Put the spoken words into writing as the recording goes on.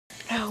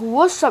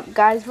What's up,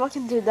 guys?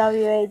 Welcome to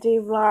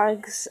WAJ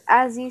Vlogs.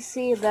 As you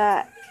see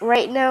that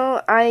right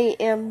now I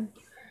am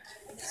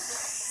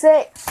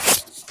sick,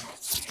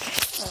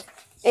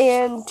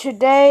 and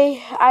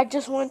today I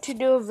just want to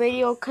do a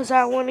video because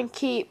I want to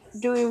keep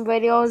doing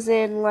videos,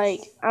 and I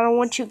don't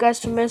want you guys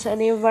to miss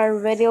any of our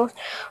videos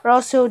or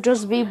else it'll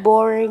just be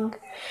boring.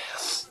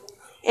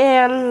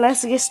 And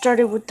let's get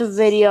started with the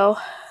video.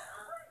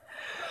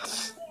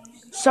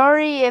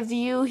 Sorry if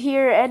you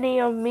hear any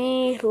of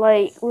me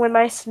when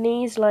I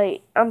sneeze.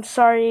 I'm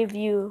sorry if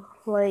you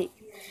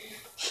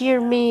hear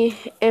me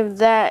if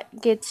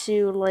that gets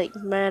you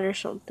mad or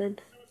something.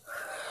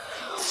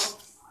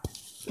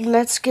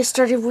 Let's get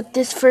started with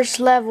this first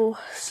level.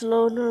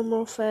 Slow,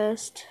 normal,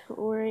 fast.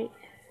 Alright.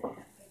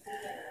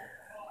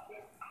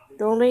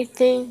 The only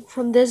thing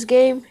from this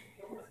game.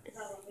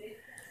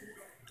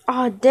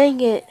 Aw,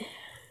 dang it.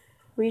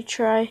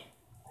 Retry.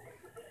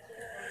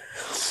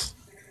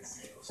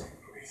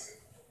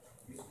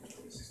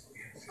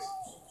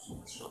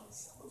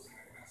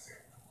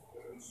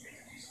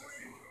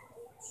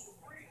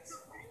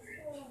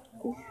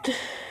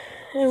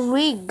 And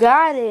we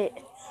got it.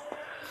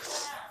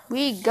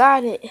 We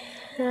got it.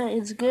 That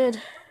is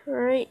good.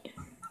 Alright.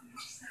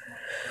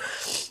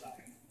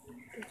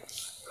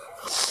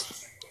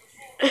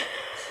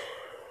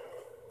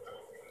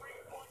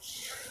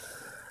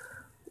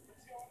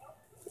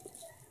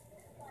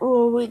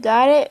 Oh, we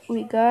got it.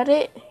 We got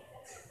it.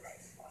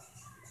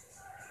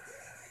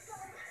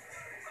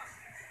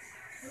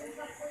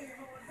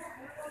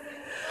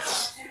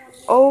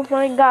 Oh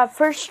my god.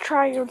 First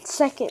try on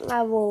second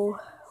level.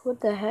 What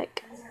the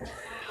heck?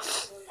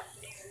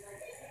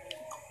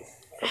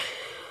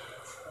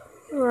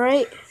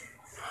 Alright.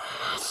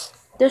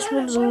 This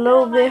one's a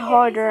little bit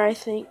harder, I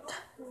think.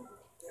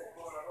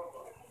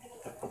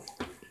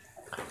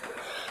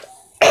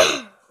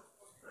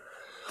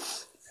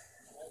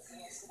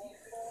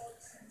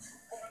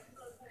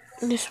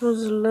 This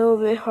one's a little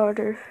bit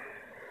harder.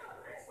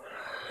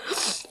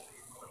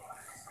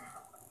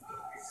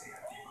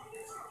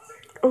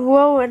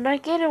 Whoa, and I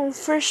get it on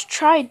first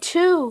try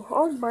too.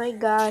 Oh my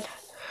god.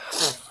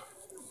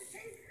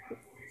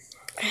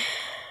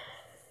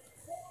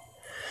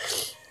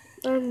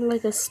 I'm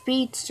like a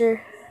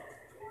speedster.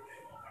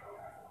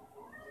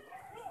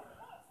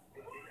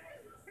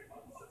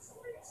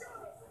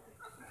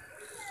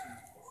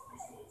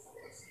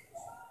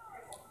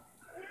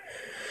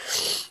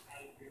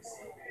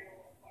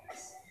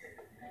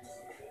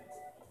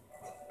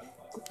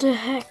 What the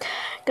heck?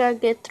 Gotta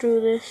get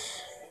through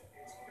this.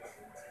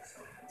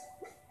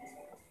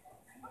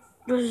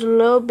 It was a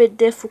little bit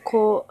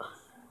difficult.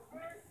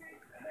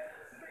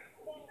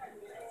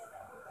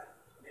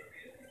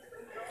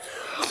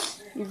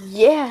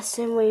 Yes,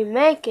 and we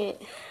make it.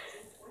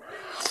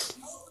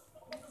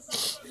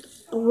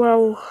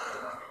 Wow.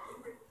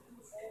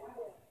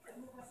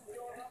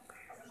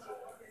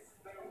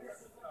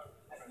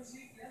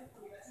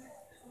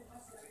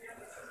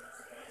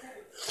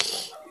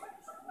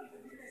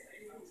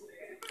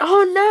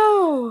 Oh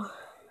no!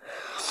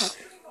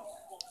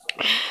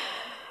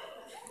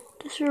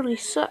 This really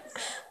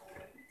sucks.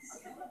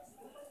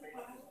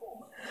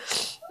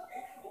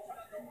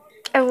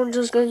 Everyone's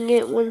just gonna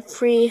get one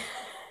free.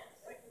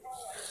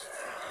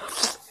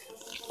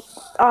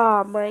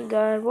 Oh my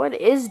god, what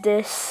is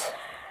this?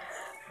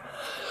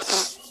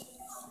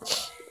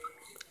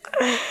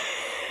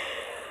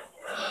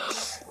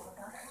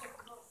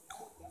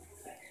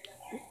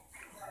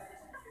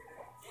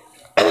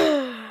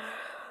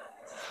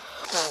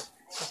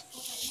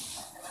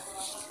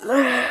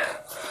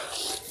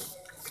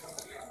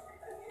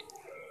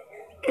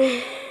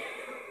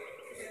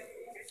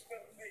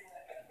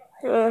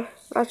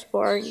 That's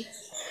boring.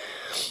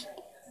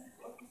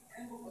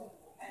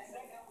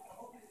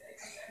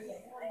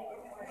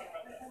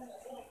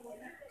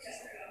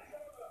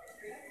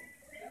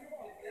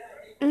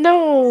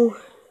 No!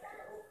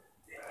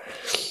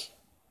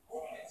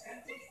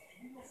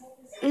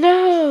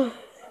 No!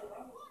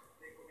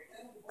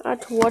 I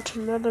have to watch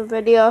another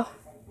video.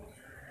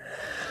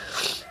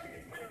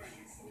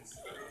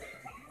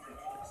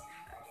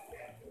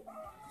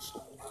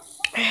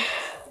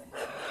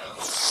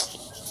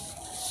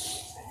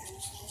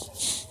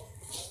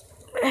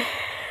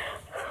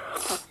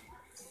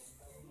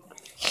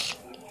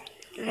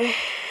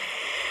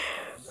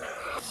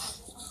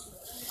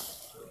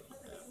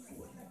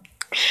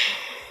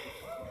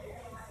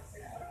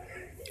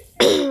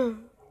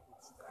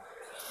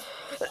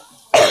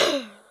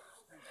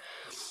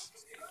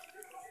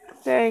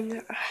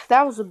 Dang,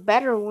 that was a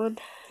better one.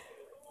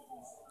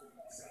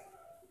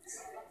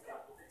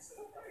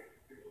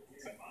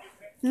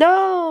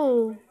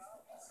 No!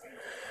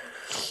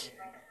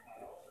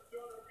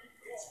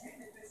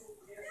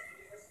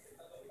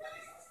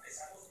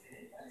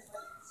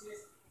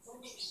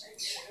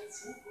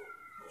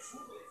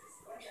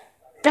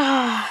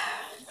 Ah.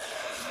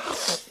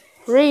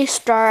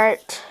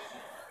 Restart.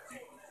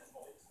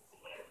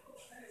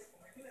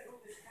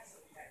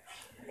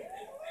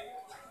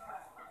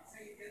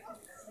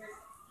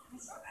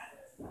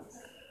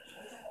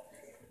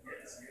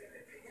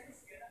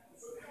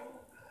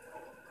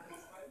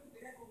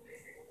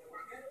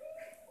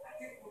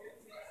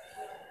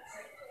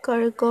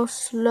 Gotta go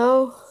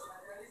slow.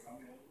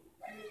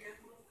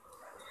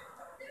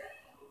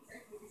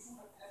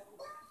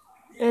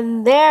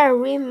 And there,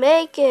 we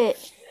make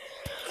it.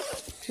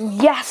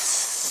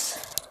 Yes!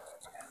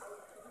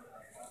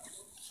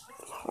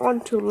 On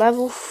to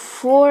level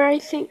 4, I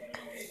think.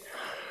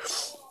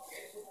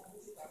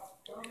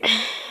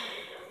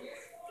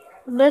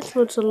 This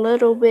one's a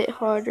little bit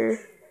harder.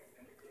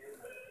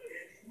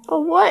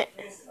 Oh, what?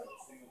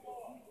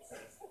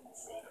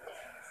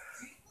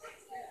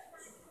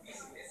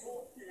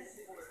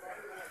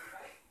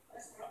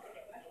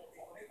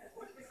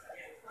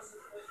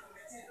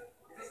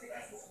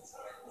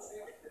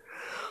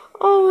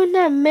 Oh, and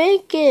I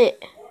make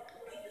it.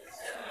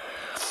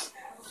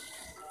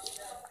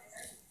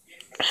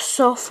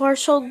 So far,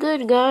 so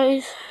good,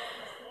 guys.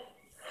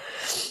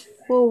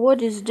 Well,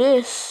 what is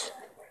this?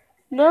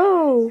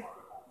 No.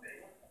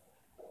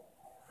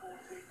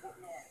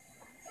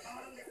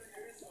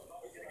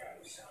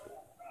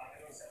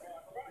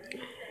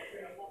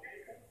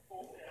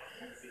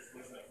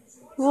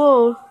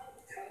 Whoa.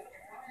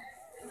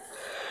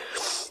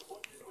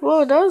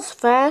 Whoa, that was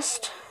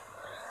fast.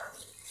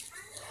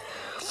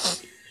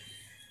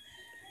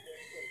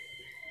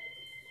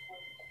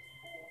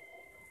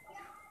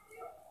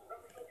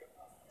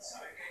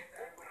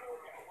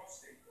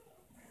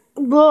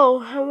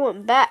 Whoa, I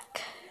went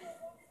back.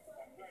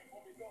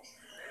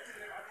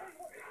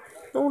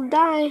 Don't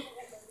die.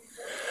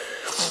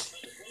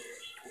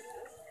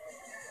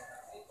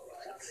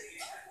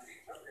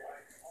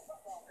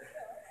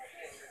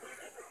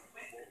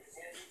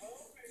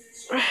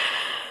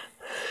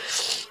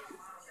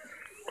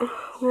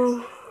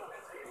 Whoa.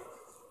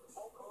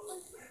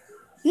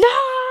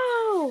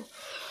 No!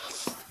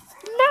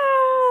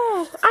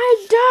 No!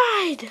 I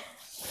died!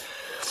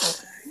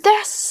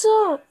 That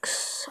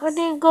sucks. I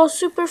didn't go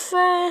super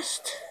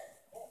fast.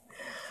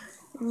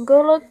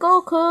 Go like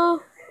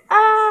Goku.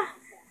 Ah!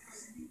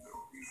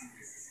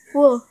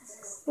 Whoa.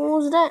 What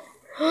was that?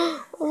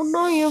 Oh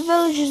no, your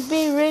village is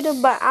being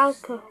raided by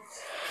Alka.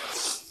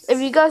 If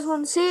you guys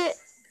want to see it,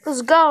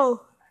 let's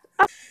go.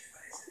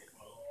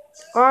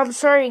 Oh, I'm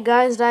sorry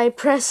guys that I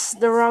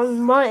pressed the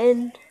wrong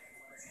button.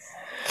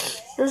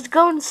 Let's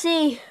go and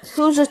see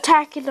who's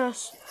attacking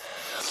us.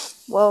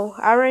 Well,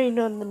 I already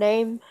know the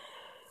name.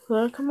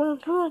 Well, come on,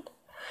 come on.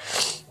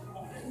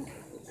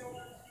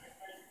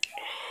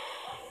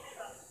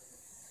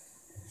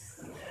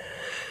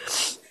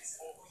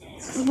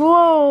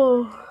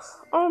 Whoa.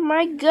 Oh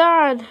my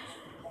god.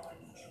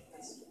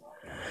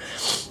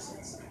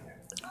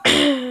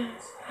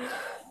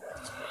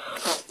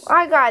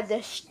 I got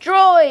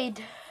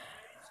destroyed.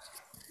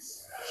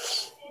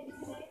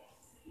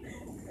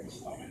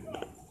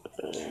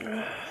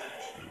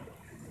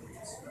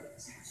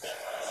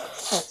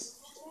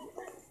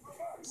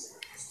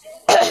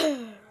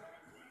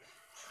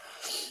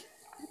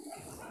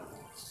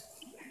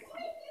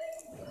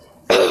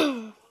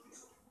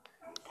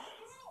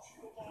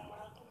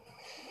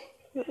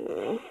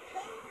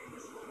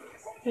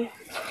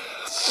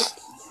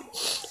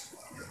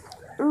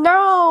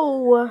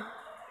 No.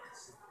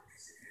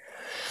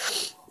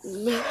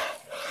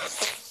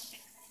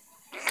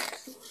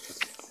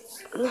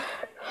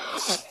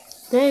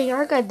 Dang,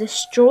 I got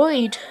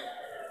destroyed.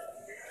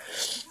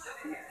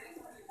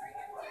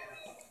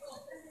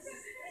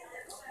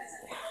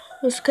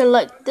 Let's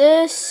collect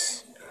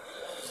this.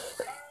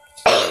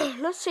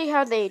 Let's see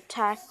how they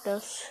attacked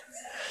us.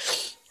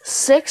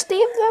 60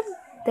 of them?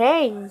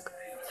 Dang.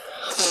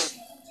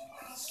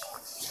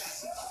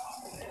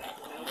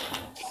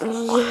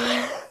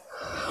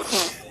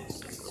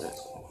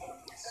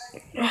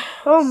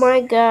 Oh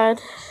my god.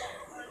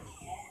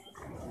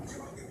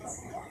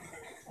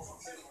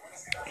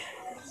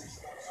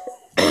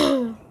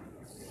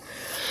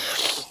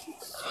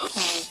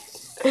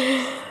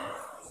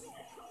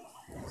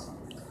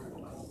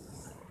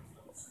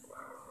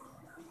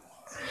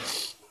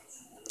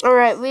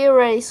 Alright, we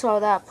already saw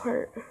that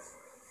part.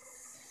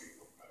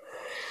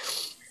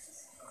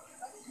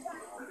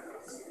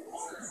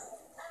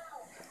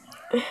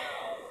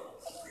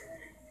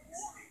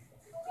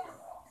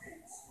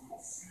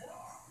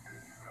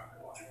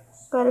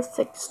 Gotta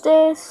fix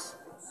this.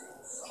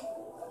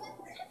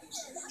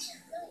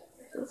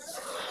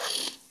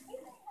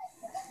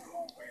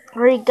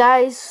 Alright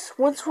guys,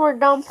 once we're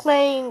done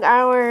playing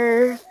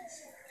our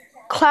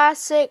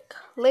classic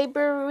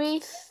Labor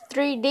Wreath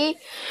 3D,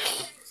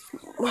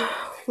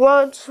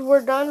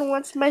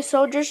 once my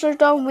soldiers are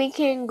done, we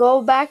can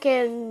go back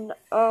and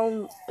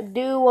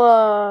do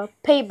a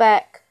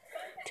payback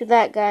to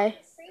that guy.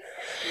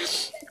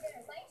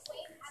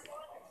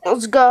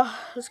 Let's go.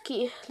 Let's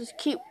keep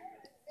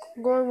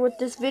going with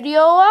this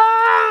video.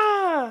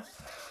 Ah!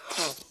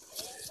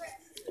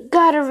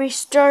 Gotta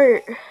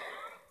restart.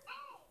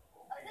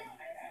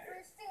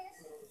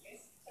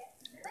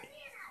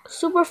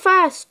 Super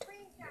fast.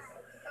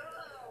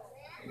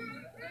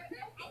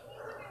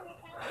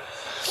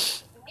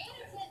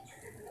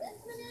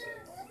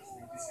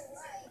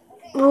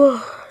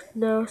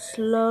 No,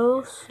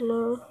 slow.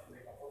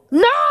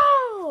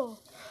 No!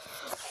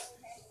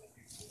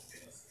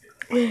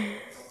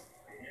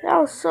 That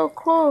was so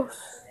close.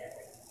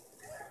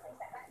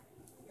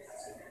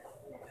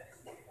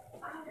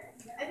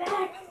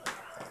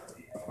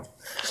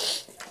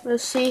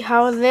 Let's see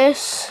how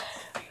this,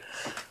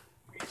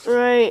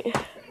 right,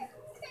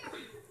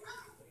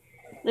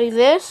 like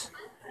this.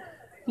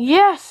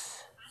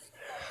 Yes!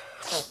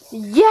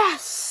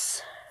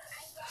 Yes!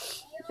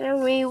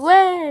 And we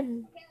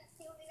win!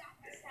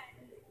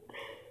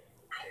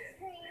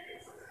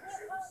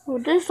 Oh,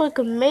 this is like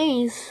a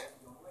maze.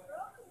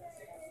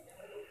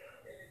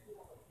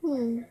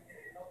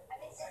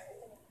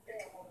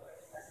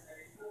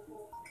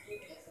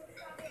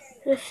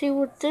 Let's see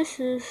what this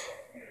is.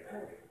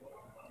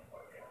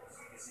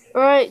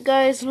 Alright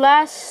guys,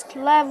 last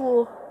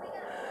level.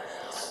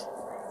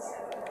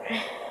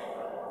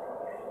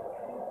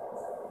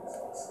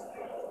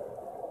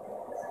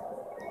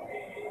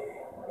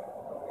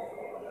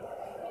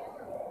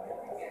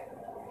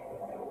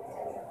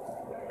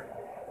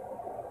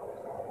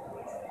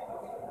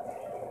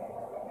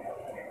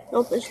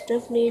 Nope, it's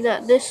definitely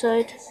not this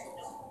side.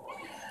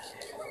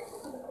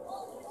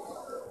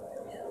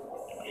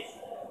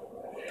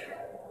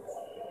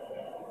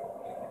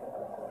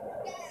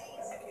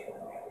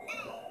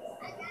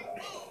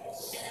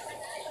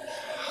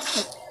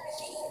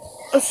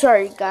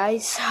 Sorry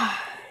guys.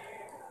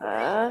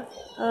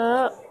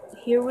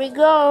 Here we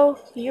go.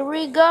 Here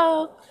we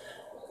go.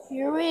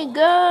 Here we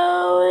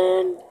go.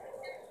 And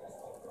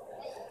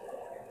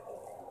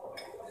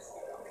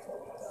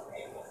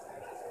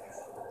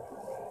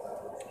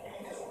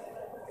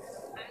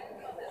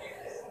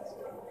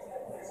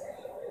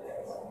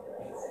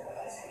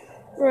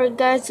alright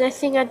guys, I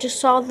think I just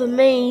saw the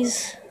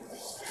maze.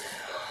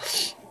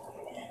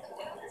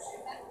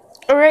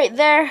 Right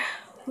there.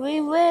 We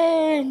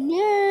win.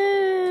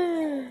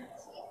 Yeah.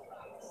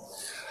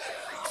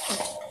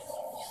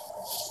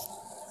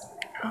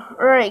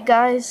 Alright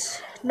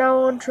guys, now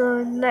on to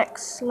our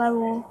next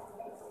level.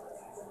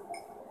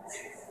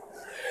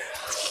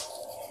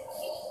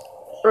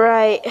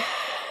 Right.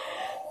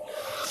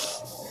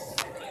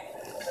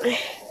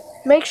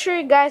 Make sure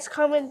you guys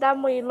comment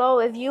down below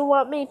if you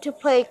want me to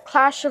play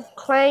Clash of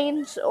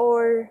Clans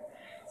or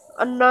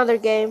another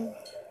game.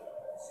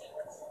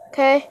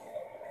 Okay?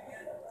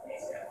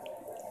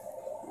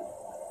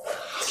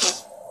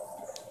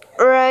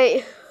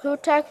 Alright, who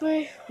attacked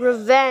me?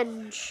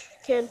 Revenge.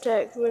 Can't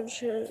attack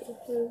Revenge.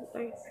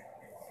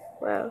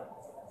 Wow.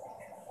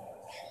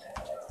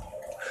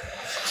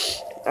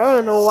 I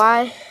don't know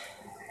why.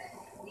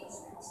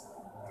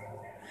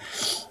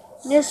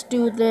 Let's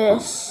do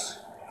this.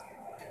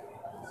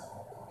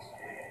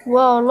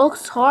 Whoa, it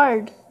looks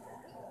hard.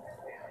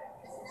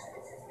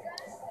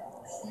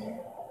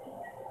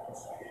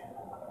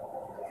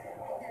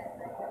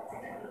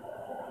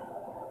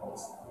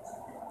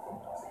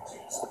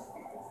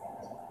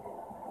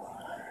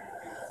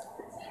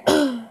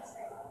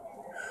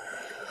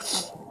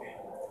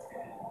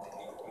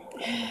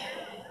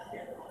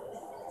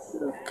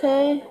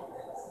 Okay.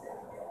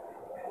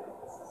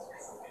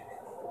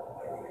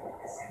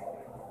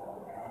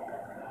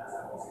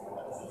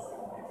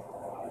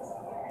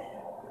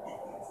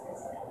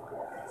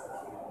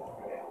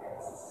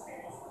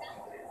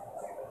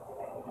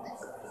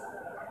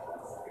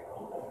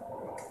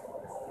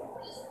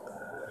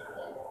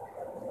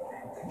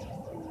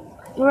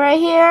 Right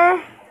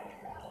here.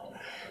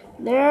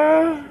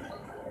 There.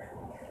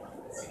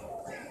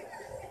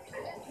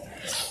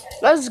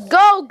 Let's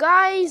go,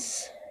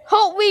 guys.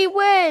 Hope we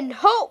win.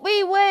 Hope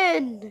we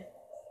win.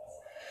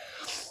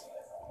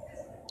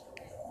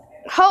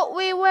 Hope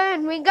we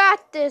win. We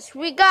got this.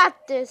 We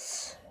got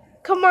this.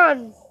 Come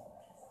on.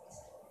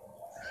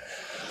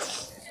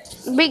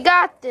 We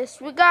got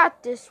this. We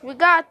got this. We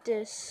got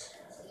this.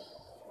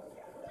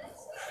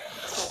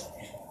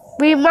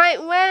 We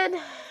might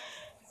win.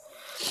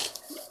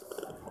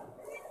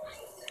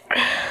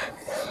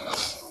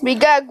 We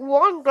got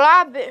one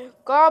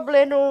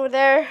goblin over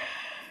there.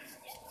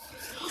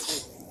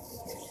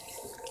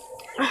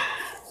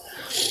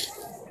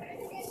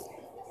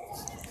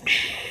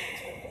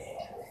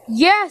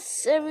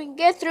 Yes, and we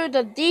get through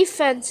the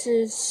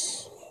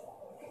defenses.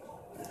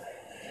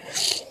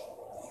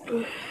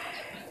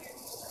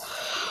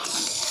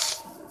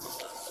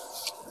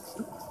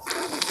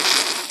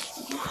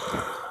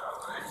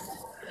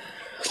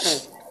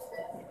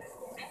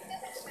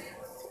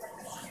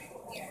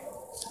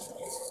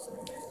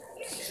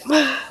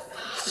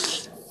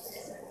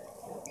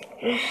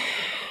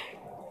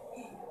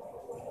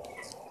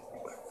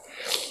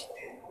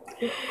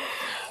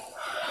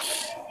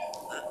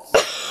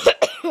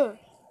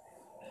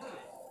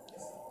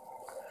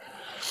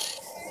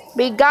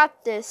 We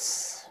got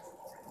this.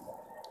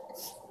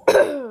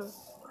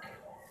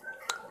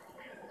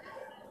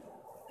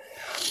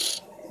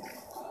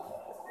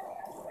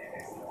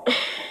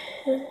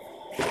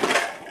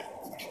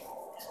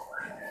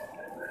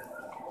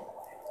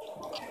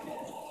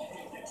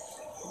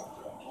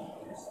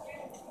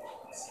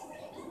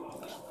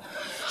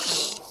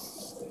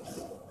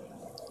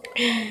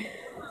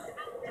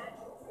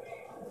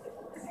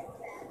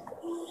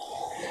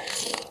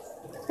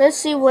 Let's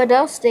see what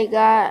else they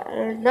got.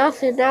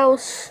 Nothing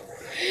else.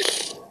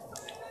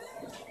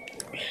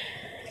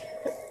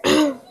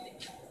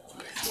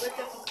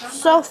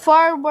 So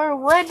far, we're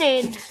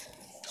winning.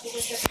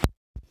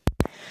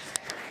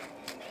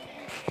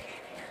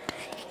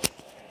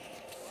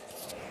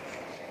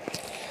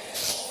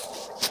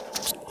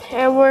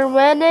 And we're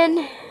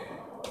winning.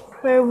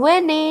 We're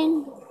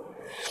winning.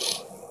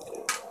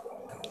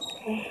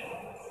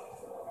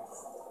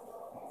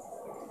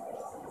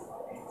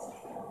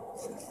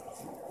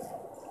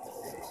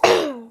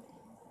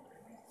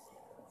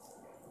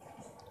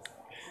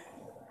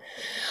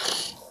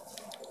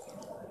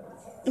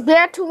 We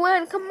have to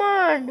win. Come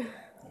on.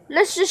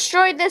 Let's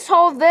destroy this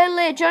whole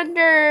village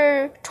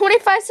under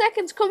 25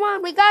 seconds. Come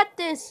on. We got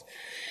this.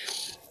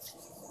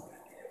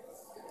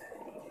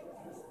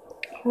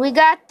 We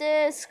got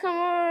this. Come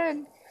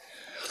on.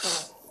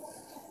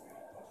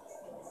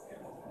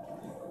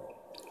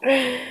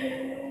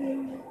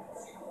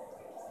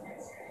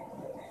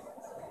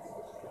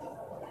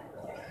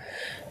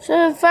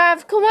 Seven,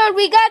 5. Come on.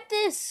 We got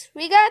this.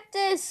 We got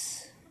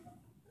this.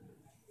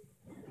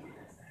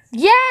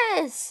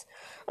 Yes.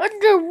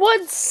 Under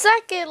 1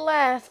 second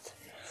left.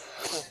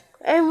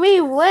 And we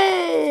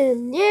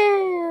win.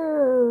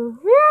 Yeah.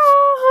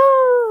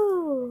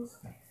 Yahoo.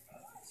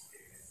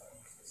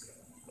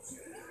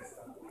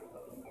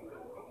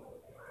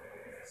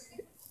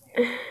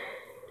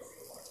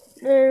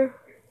 There.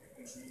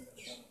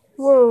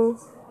 Whoa.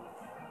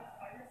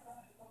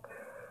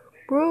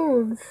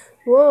 Runes.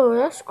 Whoa,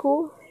 that's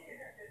cool.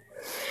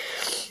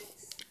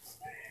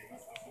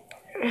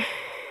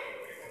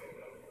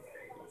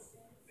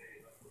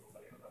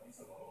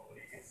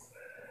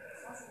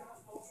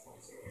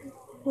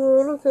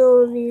 Oh, look at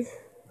all these.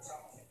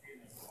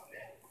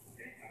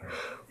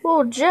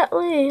 Oh, Jet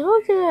Li,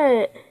 look at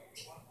that.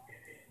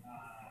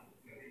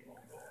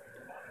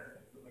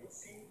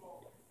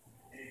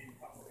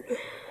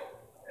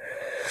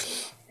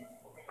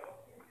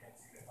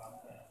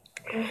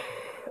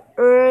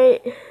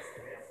 Alright.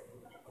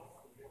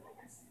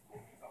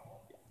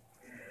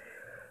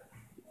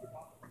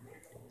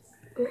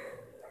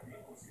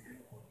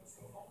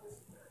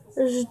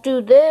 Let's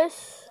do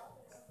this.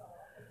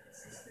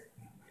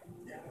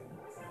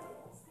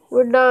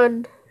 We're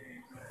done.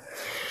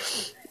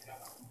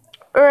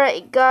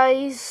 Alright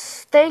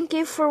guys, thank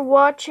you for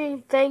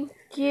watching. Thank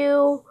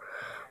you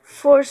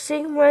for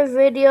seeing my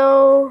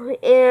video.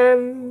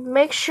 And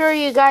make sure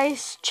you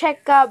guys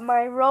check out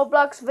my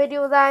Roblox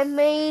video that I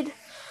made.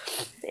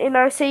 And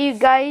I'll see you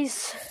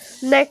guys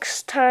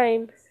next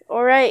time.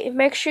 Alright,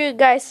 make sure you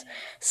guys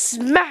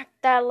smack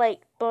that like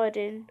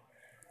button.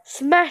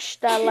 Smash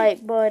that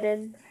like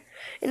button.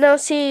 And I'll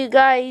see you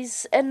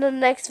guys in the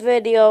next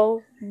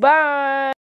video. Bye.